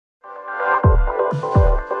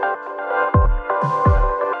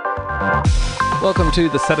Welcome to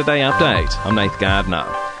the Saturday Update. I'm Nath Gardner.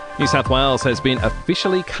 New South Wales has been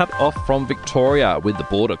officially cut off from Victoria, with the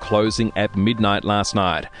border closing at midnight last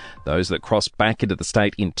night. Those that cross back into the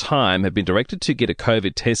state in time have been directed to get a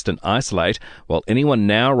COVID test and isolate, while anyone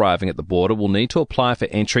now arriving at the border will need to apply for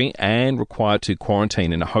entry and required to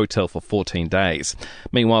quarantine in a hotel for 14 days.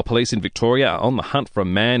 Meanwhile, police in Victoria are on the hunt for a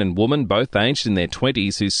man and woman, both aged in their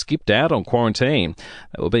 20s, who skipped out on quarantine.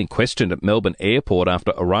 They were being questioned at Melbourne Airport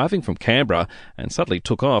after arriving from Canberra and suddenly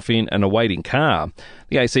took off in an awaiting car.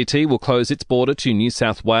 The ACT will close its border to New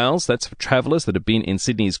South Wales. That's for travellers that have been in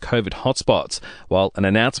Sydney's COVID hotspots. While an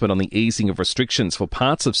announcement on the easing of restrictions for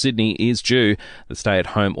parts of Sydney is due, the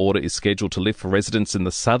stay-at-home order is scheduled to lift for residents in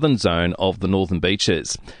the southern zone of the Northern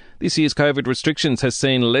Beaches. This year's COVID restrictions has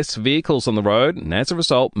seen less vehicles on the road, and as a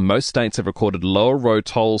result, most states have recorded lower road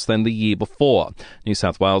tolls than the year before. New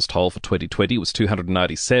South Wales toll for 2020 was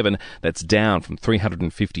 $297. That's down from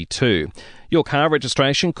 $352. Your car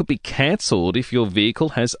registration could be cancelled if your vehicle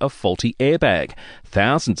has a faulty airbag.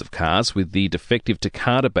 Thousands of cars with the defective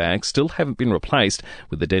Takata bag still haven't been replaced,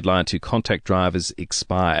 with the deadline to contact drivers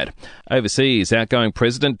expired. Overseas, outgoing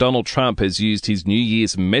President Donald Trump has used his New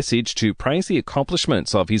Year's message to praise the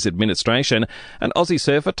accomplishments of his administration, and Aussie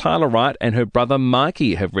surfer Tyler Wright and her brother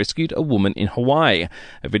Mikey have rescued a woman in Hawaii.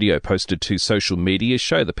 A video posted to social media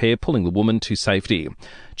shows the pair pulling the woman to safety.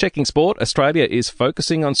 Checking sport, Australia is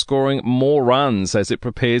focusing on scoring more runs as it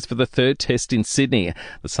prepares for the third test in Sydney.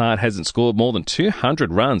 The side hasn't scored more than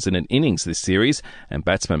 200 runs in an innings this series, and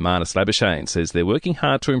batsman Marnus Labuschagne says they're working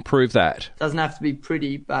hard to improve that. Doesn't have to be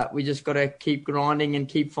pretty, but we just got to keep grinding and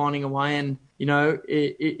keep finding a way. And,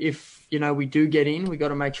 if we do get in, we got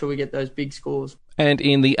to make sure we get those big scores. And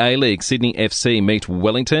in the A-League, Sydney FC meet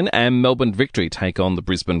Wellington and Melbourne Victory take on the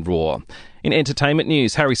Brisbane Roar. In entertainment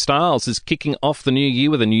news, Harry Styles is kicking off the new year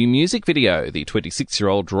with a new music video. The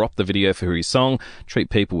 26-year-old dropped the video for his song Treat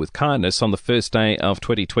People with Kindness on the first day of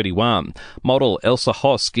 2021. Model Elsa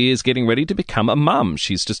Hosk is getting ready to become a mum.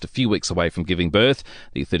 She's just a few weeks away from giving birth.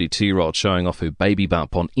 The 32-year-old showing off her baby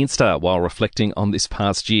bump on Insta while reflecting on this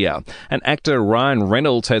past year. And actor Ryan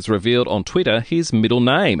Reynolds has revealed on Twitter his middle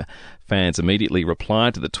name. Fans immediately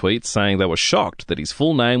replied to the tweet saying they were shocked that his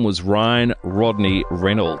full name was Ryan Rodney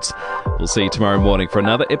Reynolds. We'll see you tomorrow morning for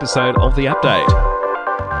another episode of The Update.